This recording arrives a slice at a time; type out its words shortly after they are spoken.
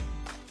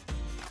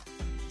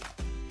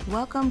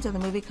Welcome to the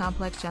Movie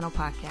Complex Channel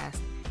podcast.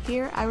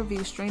 Here, I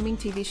review streaming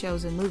TV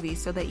shows and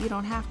movies so that you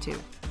don't have to.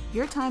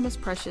 Your time is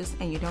precious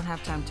and you don't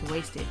have time to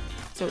waste it.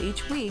 So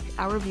each week,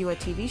 I'll review a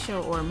TV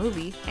show or a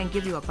movie and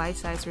give you a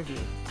bite-sized review.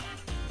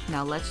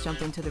 Now let's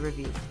jump into the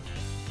review.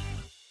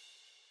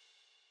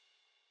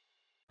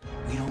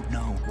 We don't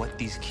know what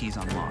these keys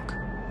unlock.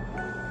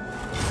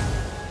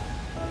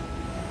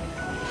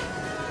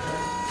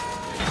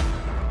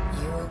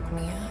 You woke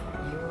me up.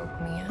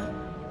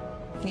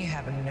 You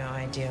have no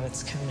idea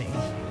what's coming.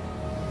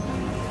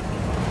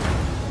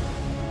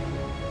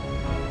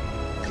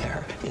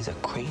 There is a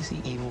crazy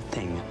evil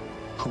thing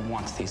who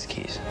wants these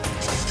keys.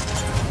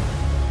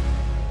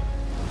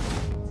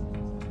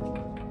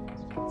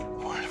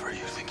 Whatever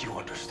you think you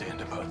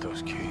understand about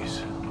those keys,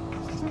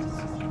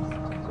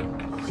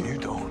 you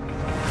don't.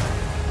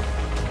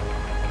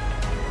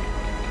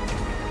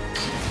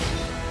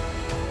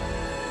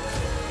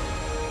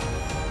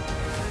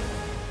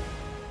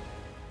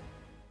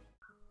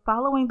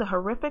 Following the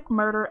horrific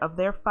murder of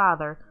their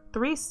father,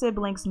 3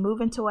 siblings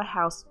move into a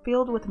house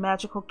filled with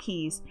magical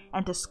keys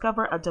and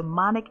discover a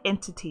demonic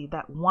entity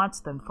that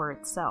wants them for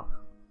itself.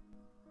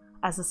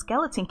 As a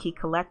skeleton key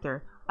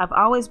collector, I've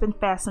always been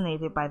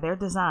fascinated by their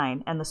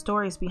design and the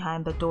stories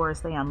behind the doors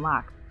they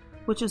unlock,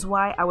 which is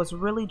why I was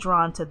really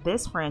drawn to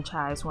this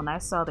franchise when I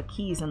saw the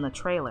keys in the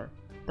trailer.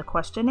 The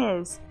question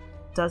is,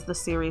 does the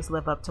series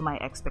live up to my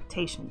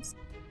expectations?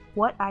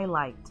 What I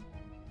liked.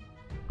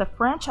 The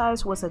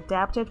franchise was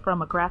adapted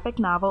from a graphic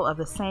novel of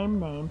the same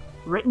name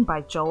written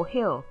by Joel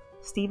Hill,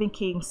 Stephen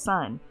King's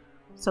son,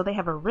 so they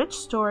have a rich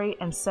story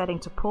and setting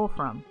to pull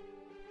from.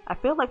 I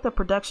feel like the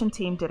production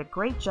team did a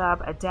great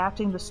job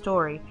adapting the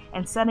story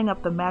and setting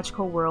up the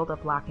magical world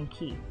of Lock and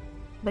Key.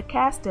 The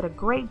cast did a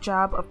great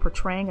job of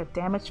portraying a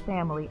damaged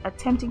family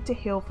attempting to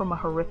heal from a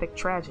horrific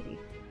tragedy.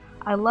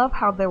 I love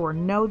how there were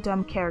no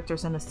dumb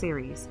characters in the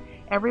series.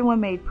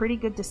 Everyone made pretty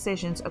good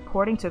decisions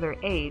according to their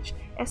age,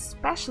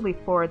 especially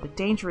for the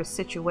dangerous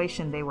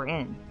situation they were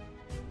in.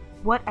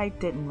 What I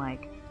didn't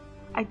like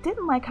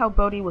how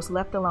Bodhi was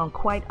left alone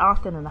quite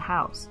often in the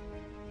house.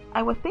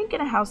 I would think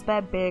in a house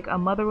that big, a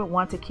mother would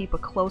want to keep a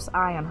close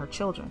eye on her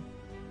children.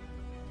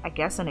 I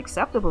guess an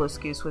acceptable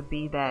excuse would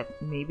be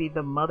that maybe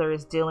the mother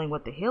is dealing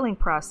with the healing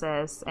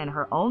process and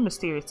her own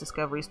mysterious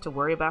discoveries to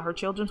worry about her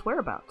children's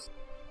whereabouts.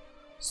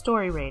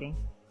 Story rating.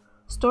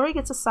 Story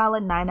gets a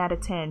solid 9 out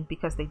of 10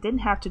 because they didn't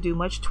have to do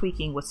much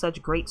tweaking with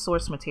such great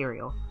source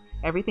material.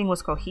 Everything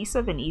was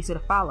cohesive and easy to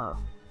follow.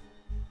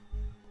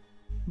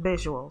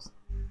 Visuals.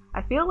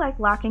 I feel like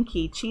Lock and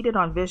Key cheated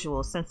on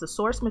visuals since the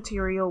source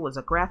material was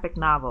a graphic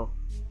novel,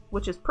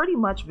 which is pretty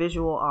much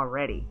visual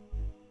already.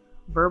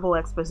 Verbal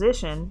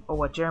exposition, or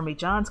what Jeremy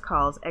Jahns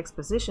calls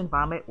exposition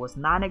vomit, was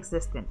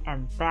non-existent,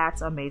 and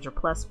that's a major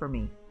plus for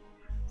me.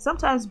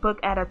 Sometimes book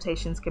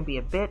adaptations can be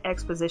a bit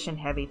exposition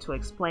heavy to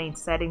explain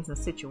settings and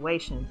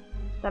situations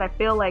that I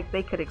feel like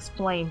they could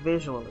explain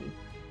visually.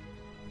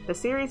 The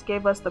series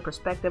gave us the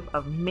perspective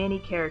of many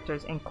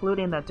characters,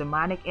 including the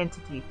demonic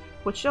entity,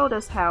 which showed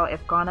us how,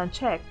 if gone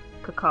unchecked,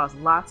 could cause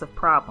lots of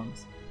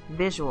problems.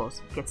 Visuals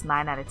gets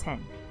 9 out of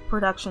 10.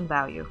 Production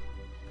value.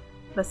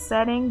 The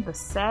setting, the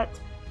set,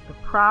 the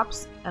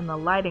props, and the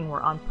lighting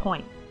were on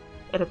point.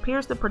 It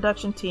appears the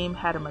production team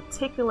had a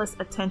meticulous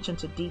attention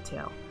to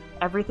detail.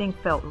 Everything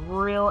felt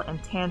real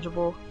and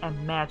tangible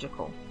and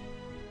magical.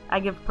 I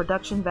give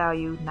production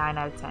value 9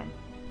 out of 10.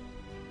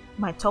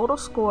 My total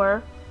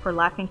score for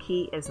Lock and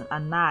Key is a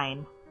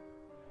 9.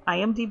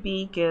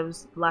 IMDb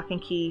gives Lock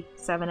and Key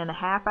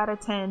 7.5 out of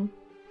 10.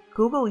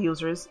 Google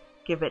users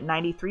give it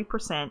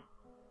 93%,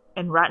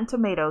 and Rotten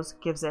Tomatoes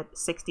gives it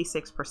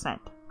 66%.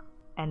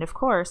 And of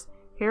course,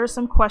 here are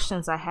some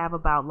questions I have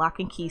about Lock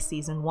and Key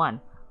Season 1,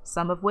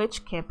 some of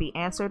which can't be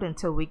answered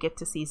until we get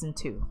to Season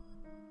 2.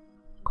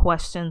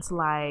 Questions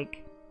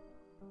like,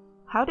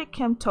 how did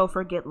Kim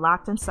Topher get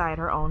locked inside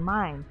her own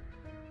mind?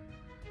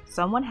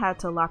 Someone had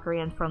to lock her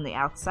in from the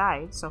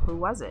outside, so who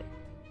was it?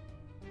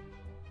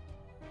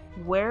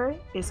 Where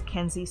is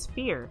Kenzie's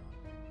fear?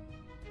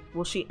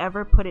 Will she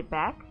ever put it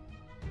back?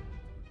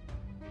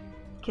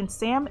 Can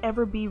Sam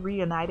ever be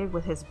reunited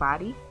with his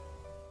body?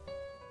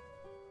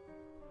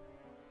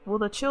 Will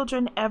the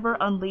children ever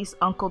unleash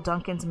Uncle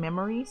Duncan's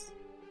memories?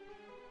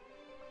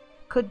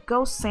 Could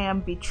Ghost Sam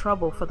be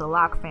trouble for the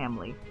Locke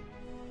family?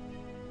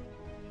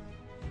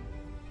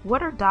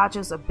 What are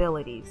Dodge's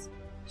abilities?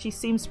 She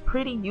seems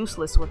pretty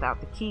useless without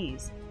the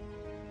keys.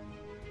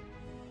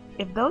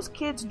 If those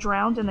kids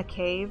drowned in the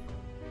cave,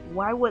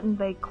 why wouldn't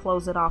they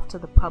close it off to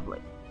the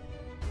public?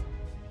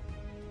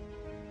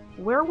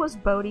 Where was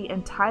Bodhi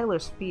and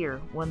Tyler's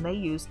fear when they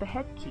used the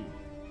head key?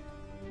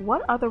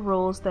 What are the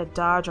rules that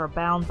Dodge are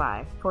bound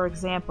by? For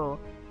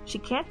example, she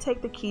can't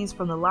take the keys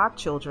from the Locke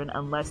children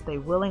unless they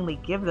willingly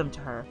give them to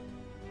her.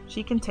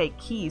 She can take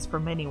keys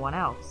from anyone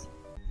else.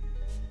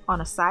 On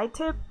a side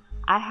tip,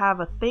 I have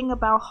a thing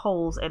about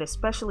holes, and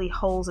especially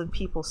holes in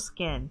people's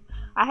skin.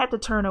 I had to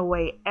turn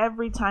away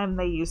every time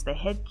they used the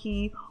head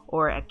key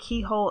or a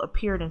keyhole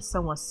appeared in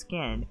someone's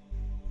skin.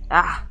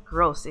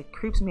 Gross. It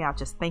creeps me out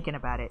just thinking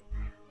about it.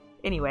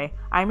 Anyway,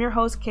 I'm your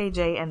host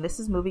KJ, and this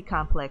is Movie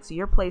Complex,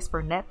 your place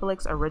for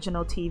Netflix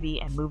original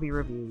TV and movie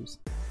reviews.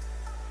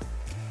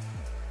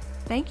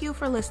 Thank you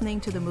for listening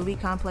to the Movie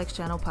Complex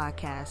Channel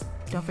podcast.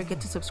 Don't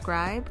forget to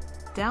subscribe,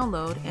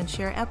 download, and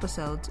share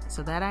episodes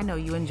so that I know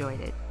you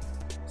enjoyed it.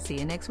 See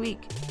you next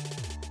week.